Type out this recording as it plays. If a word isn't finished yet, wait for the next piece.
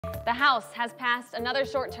The House has passed another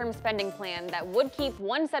short-term spending plan that would keep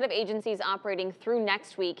one set of agencies operating through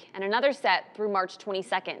next week and another set through March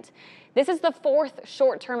 22nd. This is the fourth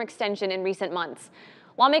short-term extension in recent months.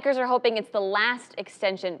 Lawmakers are hoping it's the last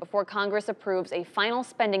extension before Congress approves a final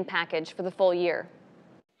spending package for the full year.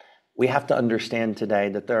 We have to understand today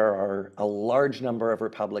that there are a large number of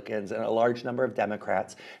Republicans and a large number of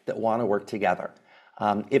Democrats that want to work together.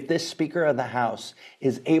 If this Speaker of the House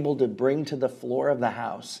is able to bring to the floor of the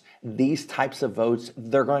House these types of votes,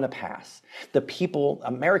 they're going to pass. The people,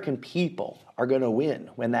 American people, are going to win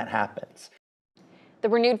when that happens. The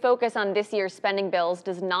renewed focus on this year's spending bills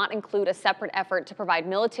does not include a separate effort to provide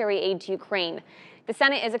military aid to Ukraine. The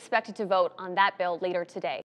Senate is expected to vote on that bill later today.